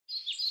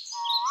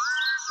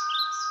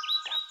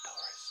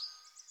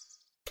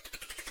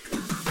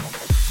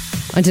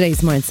On today's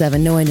Smart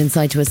 7, no end in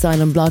sight to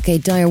asylum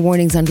blockade, dire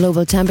warnings on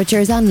global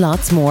temperatures and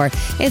lots more.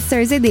 It's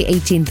Thursday the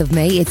 18th of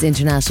May, it's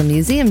International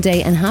Museum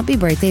Day, and happy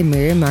birthday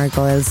Miriam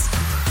Margoyles.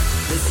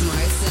 The Smart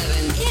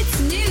 7, it's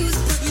news,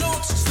 but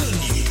not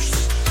the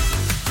news.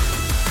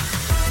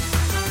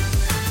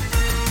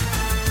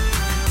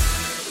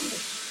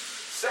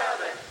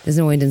 There's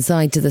no end in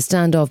sight to the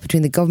standoff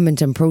between the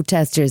government and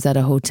protesters at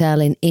a hotel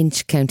in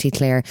Inch, County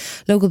Clare.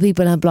 Local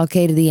people have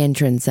blockaded the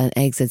entrance and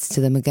exits to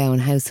the McGowan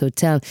House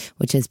Hotel,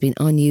 which has been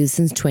unused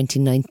since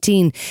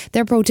 2019.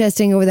 They're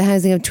protesting over the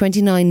housing of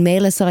 29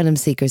 male asylum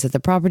seekers at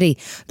the property.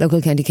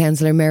 Local County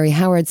Councillor Mary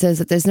Howard says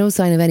that there's no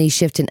sign of any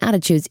shift in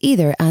attitudes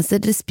either as the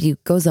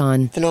dispute goes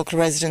on. The local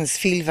residents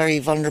feel very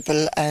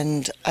vulnerable,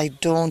 and I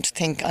don't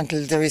think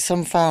until there is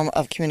some form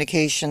of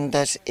communication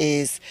that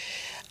is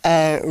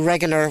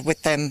regular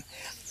with them,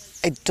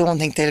 I don't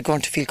think they're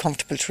going to feel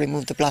comfortable to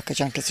remove the blockage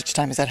until such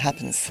time as that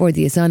happens. For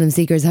the asylum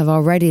seekers have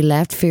already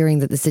left, fearing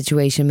that the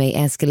situation may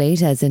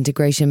escalate, as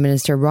Integration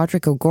Minister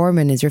Roderick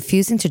O'Gorman is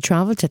refusing to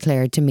travel to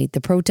Clare to meet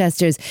the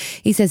protesters.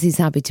 He says he's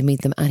happy to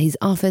meet them at his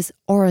office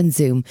or on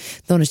Zoom.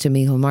 Taoiseach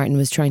Micheál Martin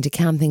was trying to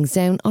calm things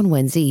down on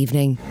Wednesday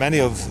evening. Many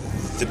of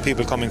the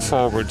people coming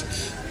forward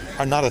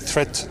are not a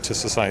threat to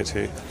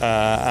society,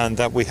 and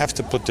that we have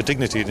to put the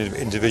dignity of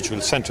the individual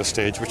centre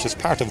stage, which is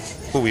part of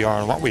who we are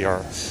and what we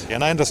are.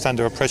 And I understand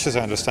their pressures,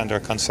 I understand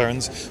their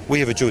concerns. We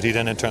have a duty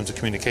then in terms of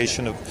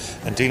communication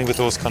and dealing with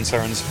those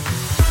concerns.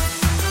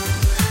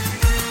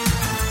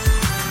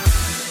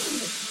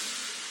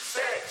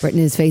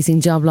 Britain is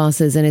facing job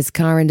losses in its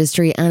car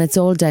industry, and it's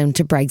all down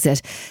to Brexit.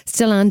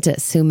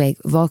 Stellantis, who make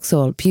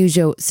Vauxhall,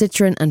 Peugeot,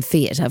 Citroën and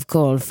Fiat, have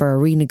called for a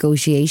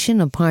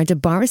renegotiation of part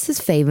of Boris's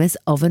famous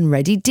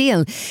oven-ready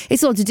deal.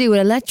 It's all to do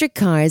with electric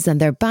cars and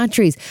their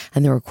batteries,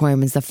 and the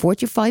requirements that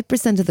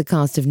 45% of the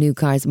cost of new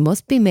cars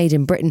must be made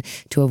in Britain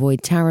to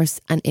avoid tariffs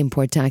and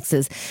import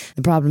taxes.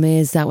 The problem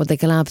is that with the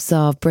collapse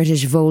of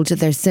British Volt,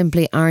 there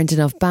simply aren't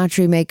enough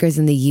battery makers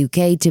in the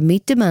UK to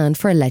meet demand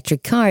for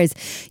electric cars.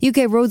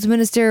 UK Roads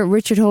Minister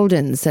Richard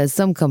Holden says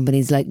some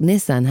companies like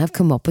Nissan have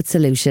come up with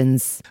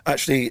solutions.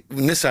 Actually,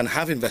 Nissan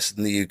have invested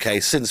in the UK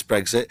since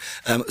Brexit,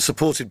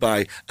 supported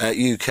by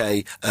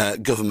UK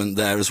government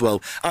there as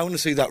well. I want to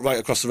see that right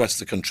across the rest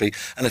of the country,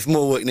 and if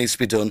more work needs to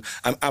be done,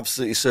 I'm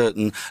absolutely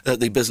certain that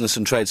the Business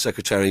and Trade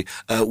Secretary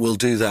will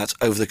do that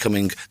over the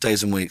coming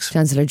days and weeks.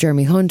 Chancellor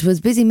Jeremy Hunt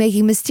was busy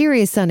making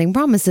mysterious-sounding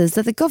promises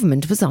that the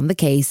government was on the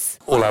case.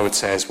 All I would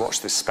say is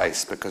watch this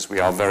space, because we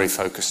are very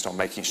focused on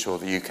making sure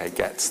the UK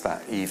gets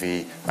that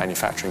EV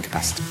manufacturing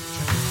capacity.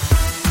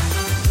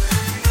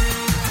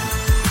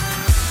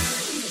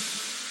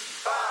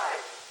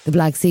 The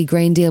Black Sea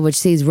grain deal, which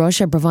sees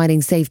Russia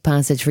providing safe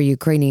passage for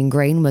Ukrainian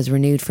grain, was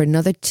renewed for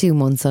another 2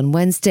 months on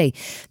Wednesday.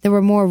 There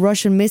were more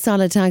Russian missile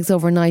attacks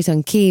overnight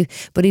on Kyiv,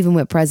 but even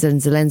with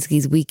President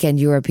Zelensky's weekend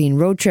European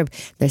road trip,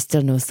 there's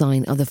still no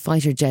sign of the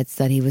fighter jets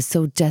that he was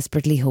so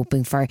desperately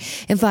hoping for.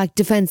 In fact,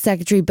 Defence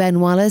Secretary Ben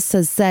Wallace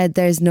has said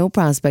there's no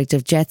prospect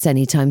of jets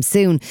anytime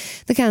soon.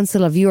 The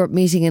Council of Europe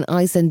meeting in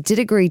Iceland did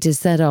agree to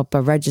set up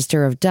a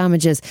register of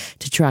damages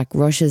to track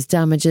Russia's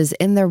damages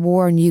in their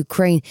war in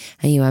Ukraine.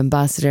 A EU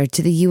ambassador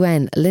to the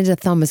UN, Linda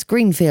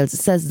Thomas-Greenfield,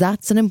 says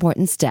that's an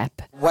important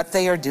step. What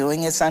they are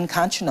doing is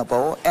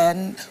unconscionable,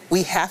 and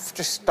we have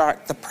to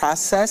start the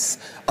process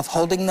of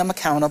holding them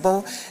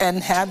accountable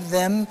and have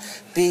them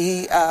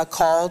be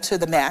called to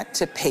the mat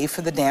to pay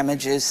for the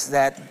damages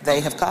that they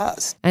have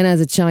caused. And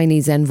as a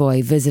Chinese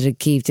envoy visited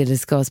Kyiv to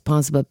discuss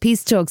possible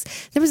peace talks,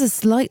 there was a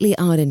slightly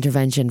odd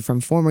intervention from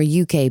former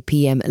UK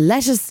PM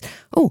Liz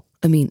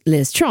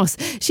Truss.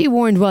 She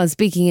warned while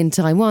speaking in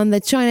Taiwan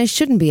that China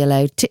shouldn't be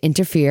allowed to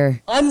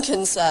interfere. I'm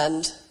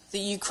concerned that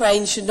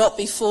Ukraine should not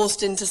be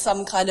forced into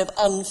some kind of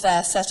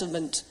unfair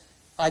settlement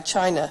by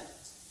China.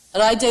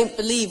 And I don't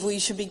believe we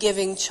should be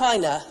giving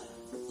China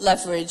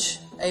leverage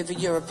over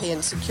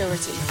European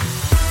security.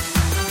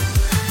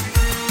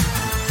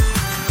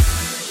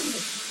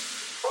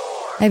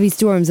 Heavy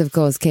storms have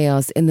caused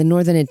chaos in the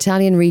northern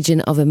Italian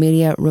region of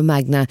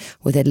Emilia-Romagna,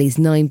 with at least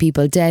 9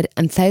 people dead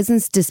and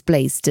thousands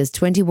displaced as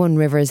 21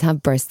 rivers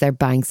have burst their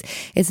banks.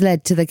 It's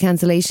led to the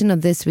cancellation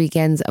of this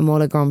weekend's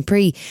Imola Grand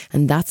Prix,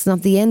 and that's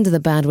not the end of the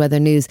bad weather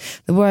news.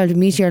 The World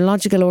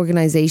Meteorological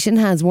Organization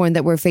has warned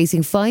that we're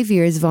facing 5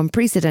 years of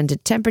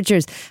unprecedented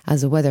temperatures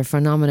as the weather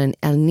phenomenon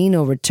El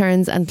Nino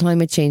returns and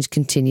climate change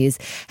continues.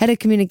 Head of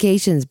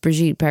Communications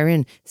Brigitte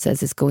Perrin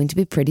says it's going to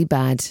be pretty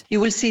bad. You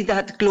will see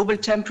that global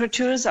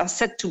temperatures are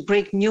set to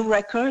break new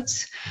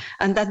records,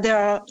 and that there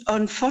are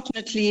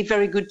unfortunately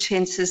very good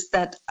chances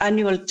that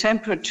annual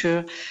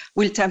temperature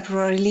will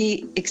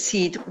temporarily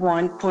exceed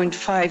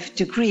 1.5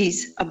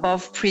 degrees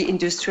above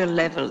pre-industrial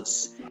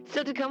levels.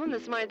 Still to come on the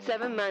Smart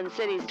 7, Man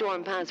City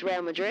storm past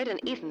Real Madrid, and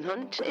Ethan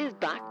Hunt is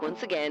back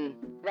once again.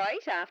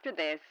 Right after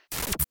this.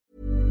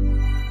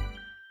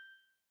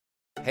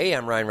 Hey,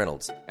 I'm Ryan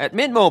Reynolds. At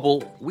Mint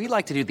Mobile, we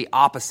like to do the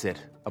opposite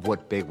of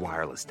what Big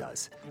Wireless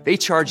does. They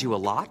charge you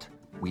a lot,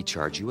 we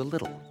charge you a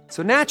little.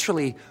 So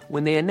naturally,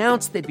 when they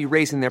announced they'd be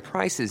raising their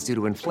prices due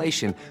to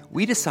inflation,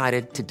 we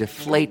decided to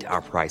deflate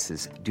our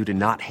prices due to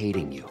not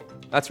hating you.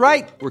 That's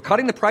right. We're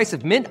cutting the price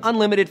of Mint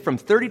Unlimited from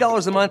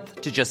 $30 a month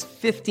to just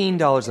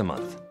 $15 a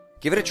month.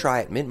 Give it a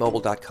try at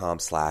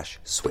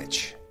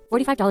mintmobile.com/switch.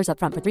 $45 up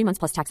front for 3 months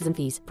plus taxes and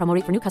fees. Promo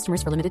rate for new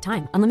customers for limited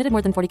time. Unlimited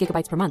more than 40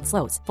 gigabytes per month.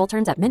 Slows full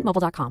terms at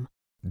mintmobile.com.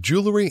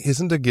 Jewelry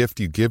isn't a gift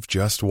you give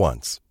just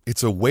once.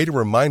 It's a way to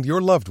remind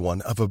your loved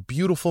one of a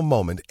beautiful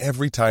moment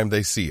every time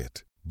they see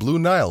it. Blue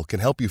Nile can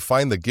help you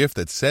find the gift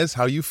that says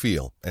how you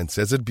feel and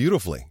says it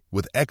beautifully,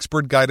 with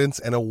expert guidance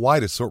and a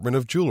wide assortment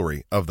of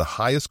jewelry of the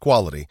highest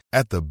quality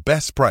at the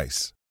best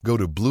price. Go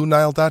to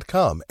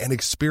BlueNile.com and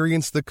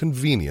experience the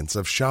convenience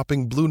of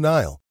shopping Blue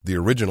Nile, the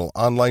original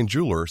online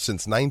jeweler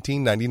since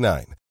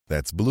 1999.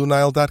 That's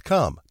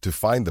BlueNile.com to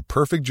find the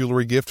perfect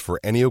jewelry gift for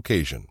any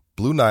occasion.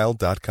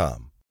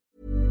 BlueNile.com.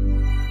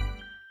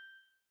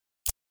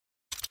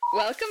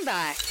 Welcome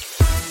back.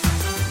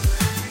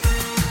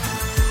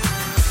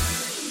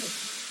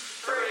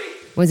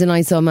 Wednesday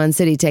night saw Man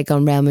City take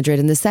on Real Madrid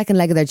in the second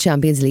leg of their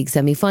Champions League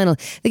semi-final.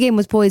 The game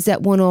was poised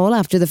at 1-1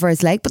 after the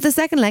first leg, but the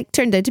second leg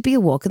turned out to be a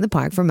walk in the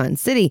park for Man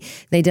City.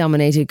 They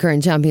dominated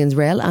current champions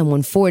Real and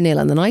won 4-0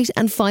 on the night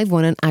and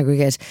 5-1 in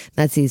aggregate.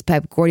 That sees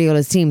Pep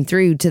Guardiola's team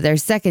through to their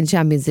second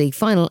Champions League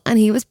final, and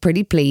he was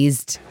pretty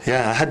pleased.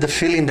 Yeah, I had the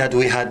feeling that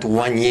we had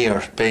 1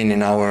 year pain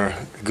in our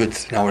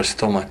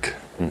stomach.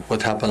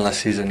 What happened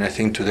last season, I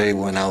think today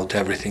went out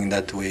everything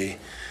that we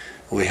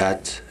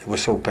had. It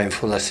was so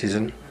painful last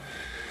season.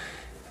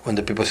 When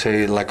the people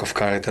say lack of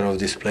character of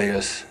these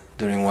players,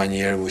 during 1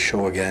 year we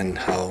show again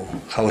how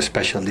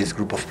special this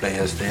group of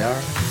players they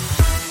are.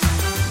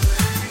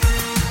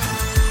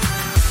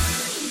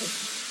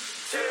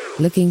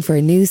 Looking for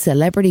a new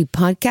celebrity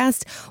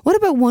podcast? What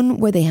about one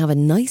where they have a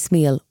nice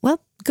meal? Well,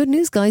 good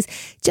news, guys.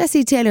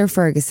 Jesse Taylor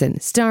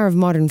Ferguson, star of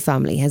Modern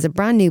Family, has a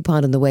brand new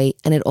pod on the way,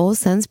 and it all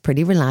sounds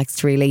pretty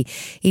relaxed, really.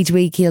 Each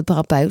week he'll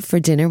pop out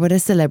for dinner with a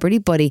celebrity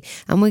buddy,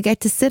 and we'll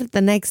get to sit at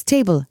the next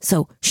table.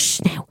 So,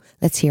 shh now.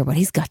 Let's hear what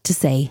he's got to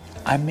say.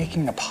 I'm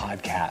making a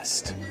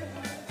podcast.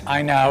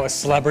 I know, a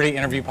celebrity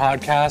interview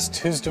podcast.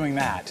 Who's doing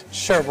that?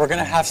 Sure, we're going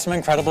to have some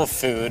incredible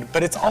food,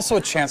 but it's also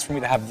a chance for me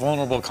to have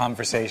vulnerable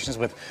conversations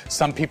with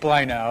some people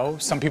I know,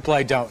 some people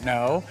I don't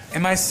know.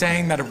 Am I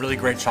saying that a really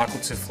great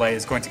chocolate souffle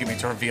is going to get me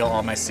to reveal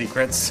all my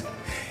secrets?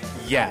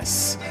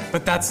 Yes,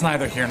 but that's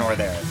neither here nor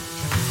there.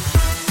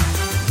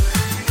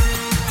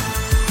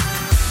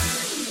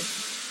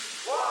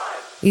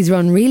 He's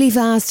run really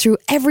fast through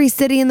every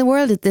city in the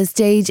world at this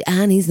stage,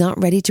 and he's not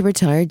ready to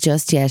retire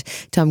just yet.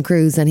 Tom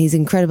Cruise and his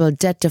incredible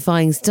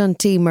death-defying stunt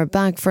team are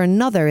back for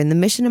another in the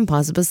Mission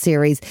Impossible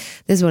series.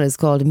 This one is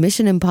called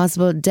Mission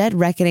Impossible Dead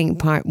Reckoning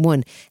Part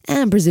 1,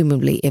 and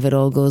presumably, if it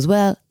all goes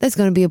well, there's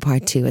going to be a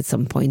Part 2 at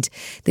some point.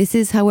 This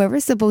is, however,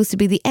 supposed to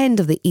be the end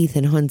of the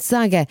Ethan Hunt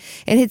saga.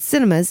 It hits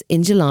cinemas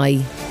in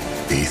July.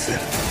 Ethan,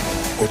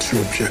 what's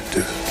your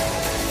objective?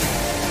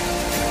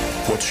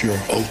 What's your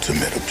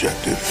ultimate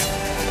objective?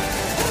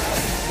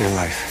 Your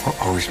life will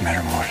always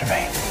matter more to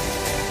me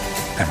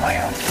than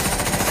my own.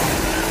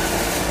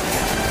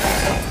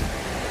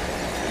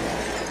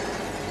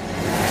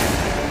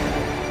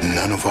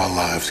 None of our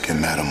lives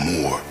can matter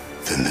more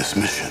than this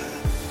mission.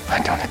 I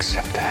don't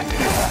accept that.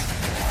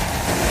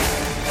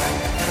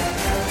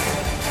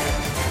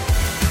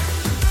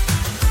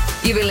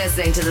 You've been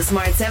listening to the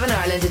Smart 7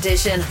 Ireland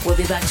edition. We'll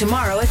be back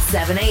tomorrow at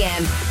 7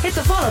 a.m. Hit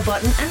the follow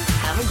button and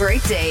have a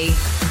great day.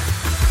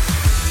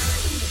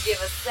 Give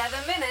us 7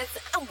 minutes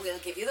and we'll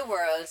give you the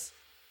world.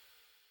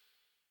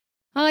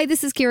 Hi,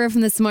 this is Ciara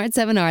from the Smart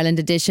 7 Ireland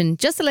edition.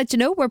 Just to let you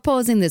know, we're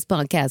pausing this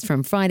podcast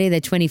from Friday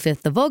the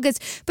 25th of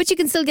August, but you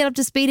can still get up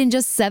to speed in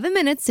just 7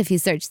 minutes if you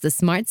search the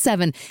Smart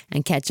 7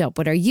 and catch up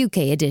with our UK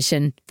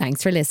edition.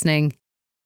 Thanks for listening.